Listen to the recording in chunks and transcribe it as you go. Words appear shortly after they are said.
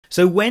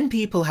So when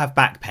people have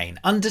back pain,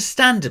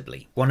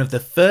 understandably, one of the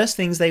first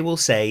things they will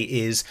say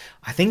is,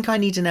 I think I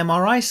need an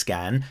MRI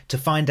scan to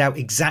find out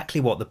exactly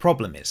what the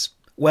problem is.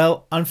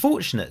 Well,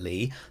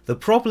 unfortunately, the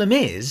problem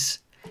is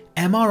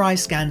MRI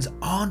scans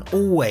aren't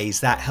always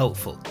that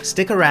helpful.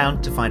 Stick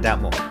around to find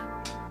out more.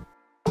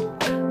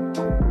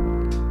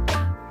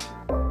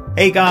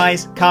 Hey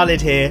guys,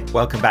 Khalid here.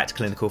 Welcome back to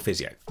Clinical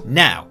Physio.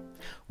 Now,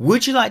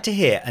 would you like to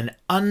hear an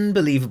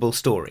unbelievable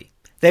story?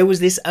 There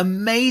was this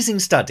amazing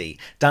study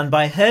done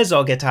by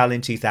Herzog et al. In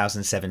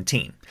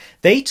 2017.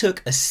 They took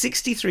a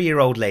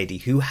 63-year-old lady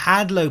who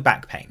had low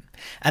back pain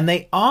and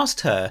they asked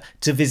her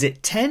to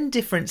visit 10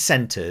 different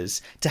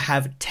centres to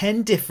have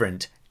 10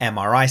 different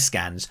MRI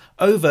scans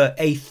over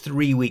a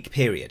 3-week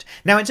period.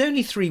 Now it's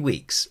only 3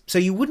 weeks, so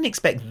you wouldn't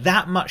expect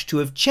that much to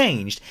have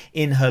changed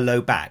in her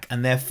low back,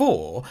 and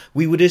therefore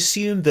we would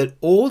assume that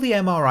all the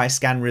MRI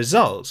scan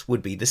results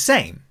would be the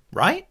same,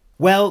 right?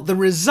 Well, the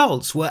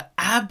results were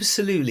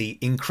absolutely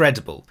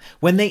incredible.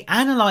 When they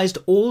analysed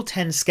all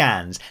 10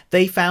 scans,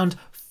 they found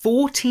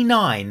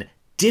 49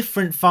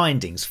 different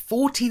findings,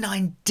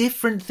 49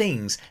 different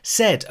things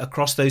said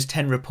across those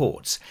 10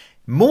 reports.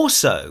 More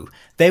so,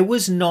 there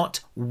was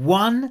not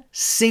one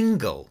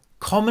single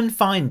common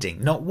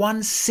finding, not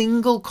one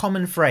single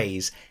common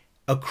phrase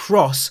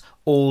across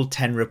all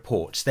 10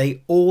 reports.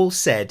 They all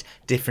said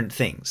different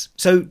things.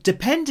 So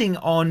depending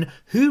on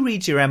who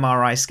reads your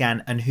MRI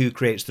scan and who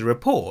creates the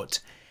report,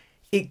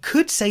 it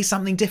could say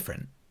something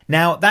different.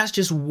 Now, that's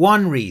just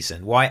one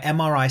reason why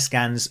MRI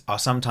scans are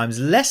sometimes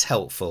less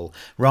helpful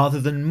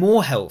rather than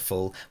more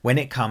helpful when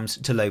it comes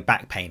to low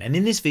back pain. And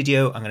in this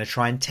video, I'm going to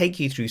try and take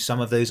you through some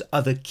of those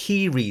other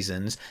key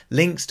reasons.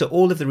 Links to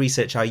all of the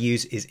research I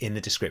use is in the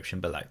description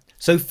below.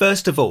 So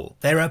first of all,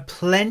 there are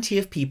plenty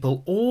of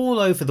people all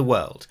over the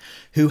world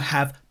who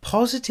have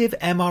positive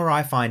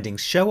MRI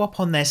findings show up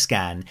on their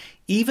scan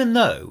even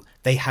though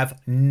they have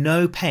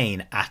no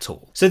pain at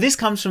all. So this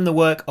comes from the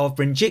work of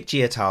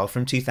Brindjikji et al.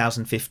 From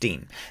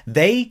 2015.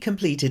 They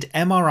completed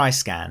MRI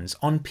scans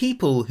on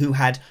people who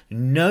had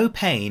no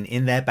pain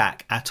in their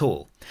back at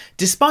all.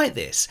 Despite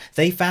this,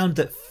 they found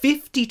that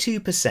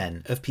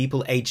 52% of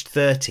people aged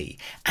 30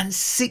 and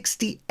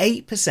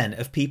 68%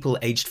 of people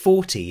aged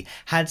 40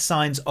 had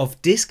signs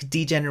of disc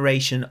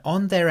degeneration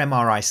on their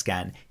MRI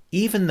scan,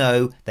 even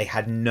though they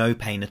had no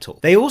pain at all.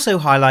 They also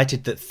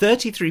highlighted that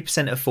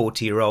 33% of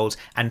 40-year-olds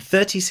and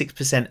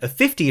 36% of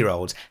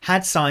 50-year-olds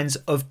had signs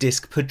of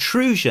disc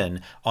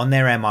protrusion on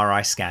their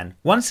MRI scan,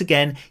 once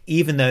again,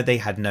 even though they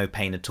had no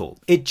pain at all.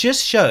 It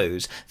just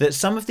shows that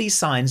some of these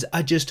signs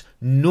are just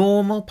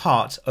normal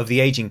parts of the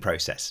aging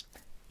process.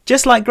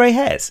 Just like grey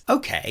hairs.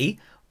 Okay.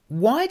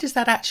 Why does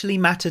that actually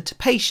matter to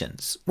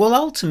patients? Well,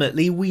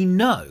 ultimately, we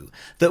know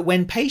that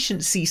when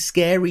patients see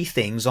scary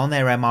things on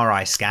their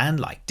MRI scan,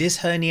 like disc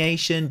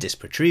herniation, disc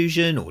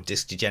protrusion, or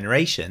disc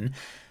degeneration,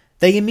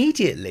 they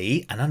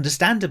immediately and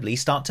understandably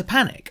start to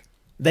panic.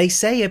 They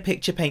say a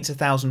picture paints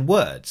 1,000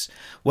 words.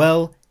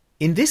 Well,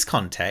 in this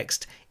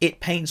context, it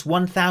paints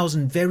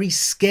 1,000 very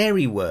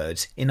scary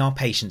words in our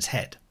patient's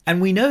head. And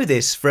we know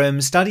this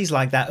from studies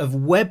like that of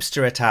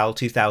Webster et al.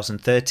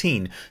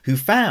 2013, who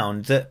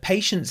found that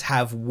patients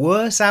have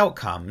worse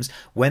outcomes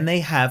when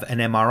they have an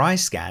MRI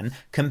scan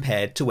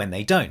compared to when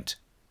they don't.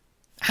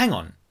 Hang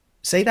on,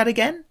 say that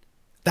again?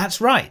 That's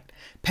right.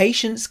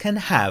 Patients can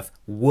have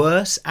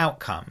worse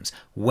outcomes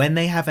when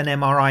they have an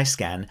MRI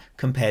scan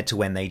compared to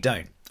when they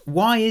don't.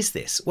 Why is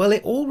this? Well,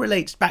 it all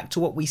relates back to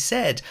what we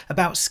said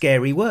about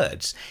scary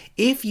words.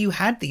 If you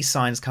had these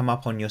signs come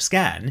up on your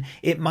scan,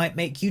 it might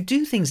make you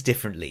do things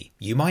differently.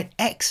 You might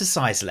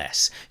exercise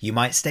less. You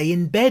might stay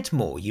in bed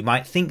more. You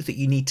might think that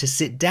you need to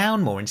sit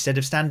down more instead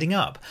of standing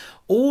up.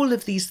 All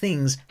of these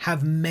things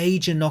have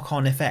major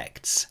knock-on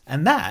effects,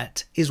 and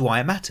that is why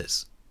it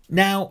matters.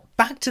 Now,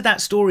 back to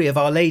that story of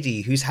our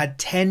lady who's had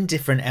 10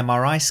 different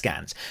MRI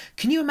scans.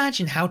 Can you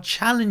imagine how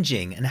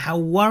challenging and how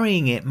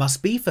worrying it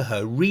must be for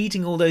her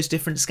reading all those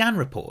different scan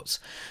reports?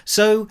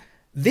 So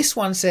this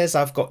one says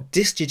I've got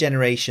disc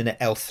degeneration at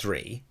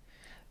L3.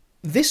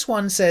 This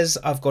one says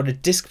I've got a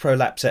disc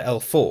prolapse at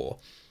L4.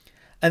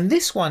 And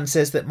this one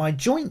says that my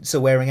joints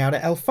are wearing out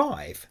at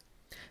L5.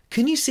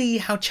 Can you see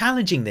how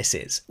challenging this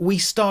is? We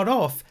start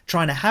off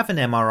trying to have an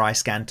MRI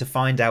scan to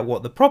find out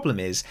what the problem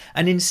is,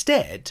 and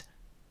instead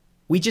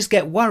we just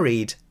get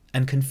worried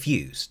and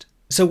confused.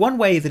 So one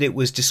way that it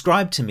was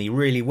described to me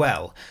really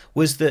well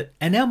was that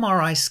an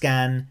MRI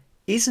scan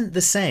isn't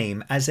the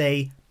same as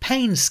a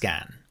pain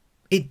scan.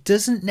 It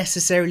doesn't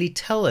necessarily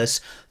tell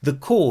us the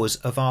cause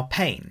of our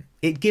pain.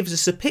 It gives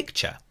us a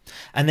picture,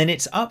 and then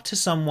it's up to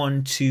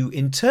someone to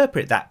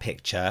interpret that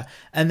picture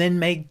and then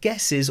make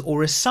guesses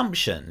or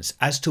assumptions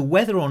as to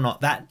whether or not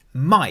that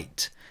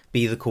might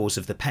be the cause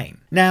of the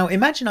pain. Now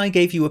imagine I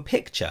gave you a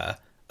picture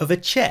of a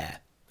chair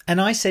and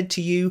I said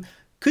to you,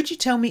 could you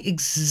tell me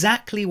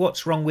exactly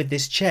what's wrong with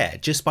this chair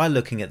just by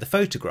looking at the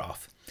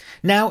photograph?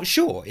 Now,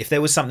 sure, if there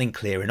was something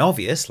clear and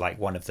obvious, like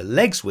one of the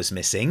legs was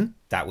missing,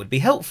 that would be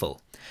helpful.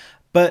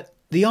 But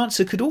the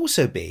answer could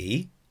also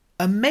be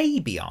a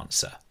maybe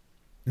answer.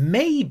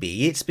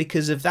 maybe it's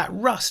because of that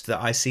rust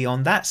that I see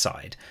on that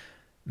side.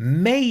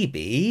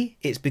 Maybe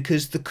it's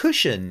because the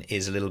cushion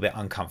is a little bit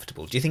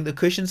uncomfortable. Do you think the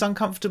cushion's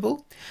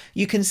uncomfortable?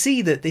 You can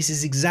see that this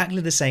is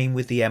exactly the same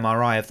with the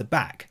MRI of the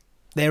back.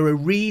 There are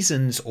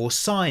reasons or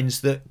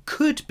signs that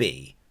could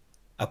be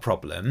a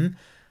problem,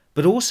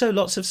 but also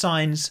lots of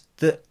signs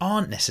that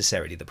aren't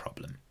necessarily the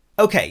problem.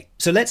 Okay,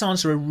 so let's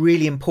answer a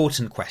really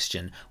important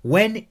question.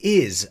 When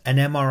is an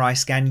MRI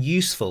scan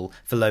useful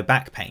for low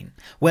back pain?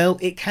 Well,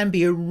 it can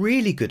be a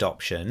really good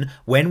option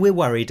when we're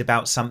worried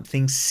about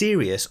something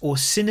serious or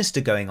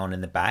sinister going on in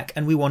the back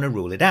and we want to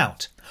rule it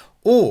out.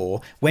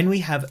 Or when we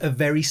have a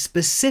very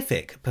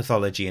specific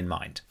pathology in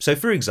mind. So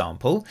for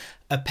example,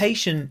 a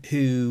patient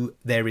who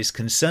there is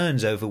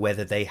concerns over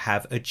whether they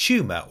have a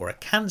tumour or a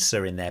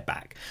cancer in their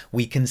back,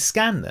 we can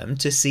scan them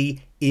to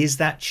see, is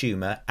that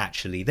tumour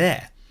actually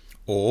there?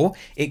 Or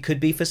it could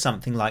be for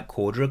something like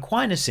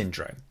cauda-equina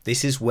syndrome.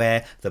 This is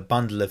where the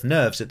bundle of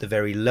nerves at the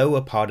very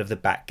lower part of the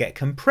back get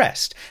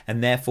compressed,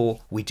 and therefore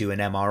we do an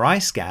MRI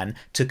scan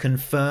to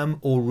confirm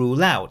or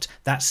rule out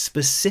that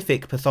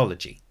specific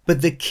pathology.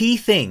 But the key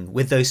thing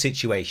with those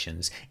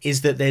situations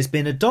is that there's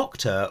been a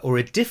doctor or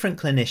a different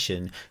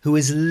clinician who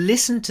has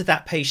listened to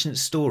that patient's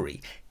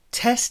story,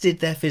 tested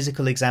their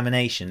physical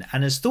examination,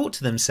 and has thought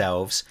to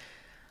themselves,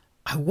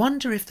 I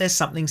wonder if there's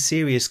something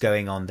serious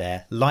going on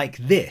there like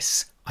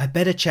this. I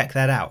better check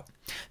that out.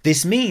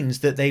 This means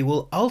that they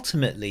will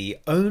ultimately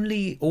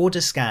only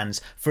order scans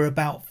for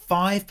about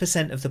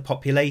 5% of the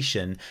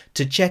population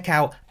to check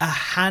out a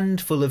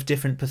handful of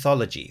different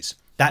pathologies.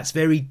 That's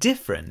very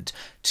different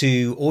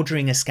to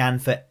ordering a scan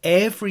for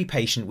every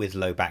patient with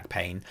low back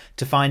pain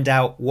to find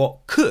out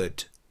what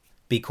could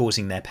be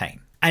causing their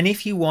pain. And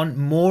if you want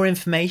more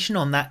information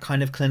on that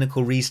kind of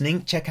clinical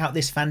reasoning, check out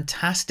this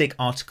fantastic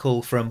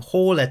article from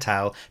Hall et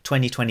al.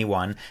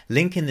 2021,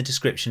 link in the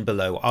description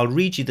below. I'll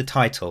read you the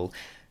title.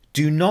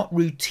 Do not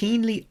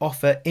routinely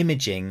offer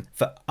imaging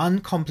for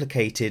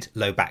uncomplicated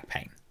low back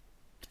pain.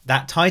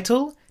 That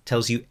title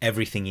tells you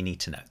everything you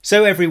need to know.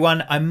 So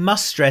everyone, I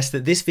must stress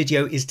that this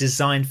video is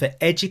designed for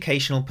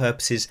educational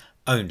purposes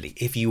only.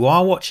 If you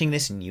are watching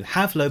this and you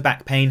have low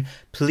back pain,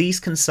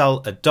 please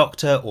consult a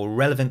doctor or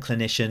relevant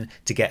clinician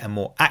to get a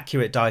more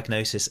accurate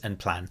diagnosis and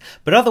plan.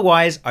 But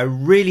otherwise, I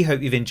really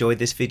hope you've enjoyed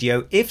this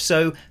video. If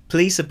so,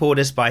 please support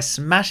us by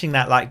smashing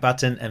that like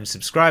button and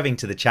subscribing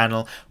to the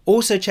channel.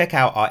 Also check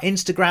out our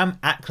Instagram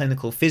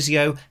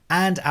 @clinicalphysio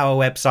and our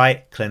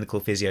website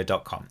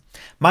clinicalphysio.com.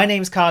 My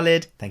name's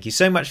Khalid. Thank you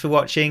so much for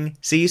watching.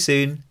 See you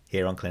soon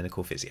here on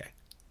Clinical Physio.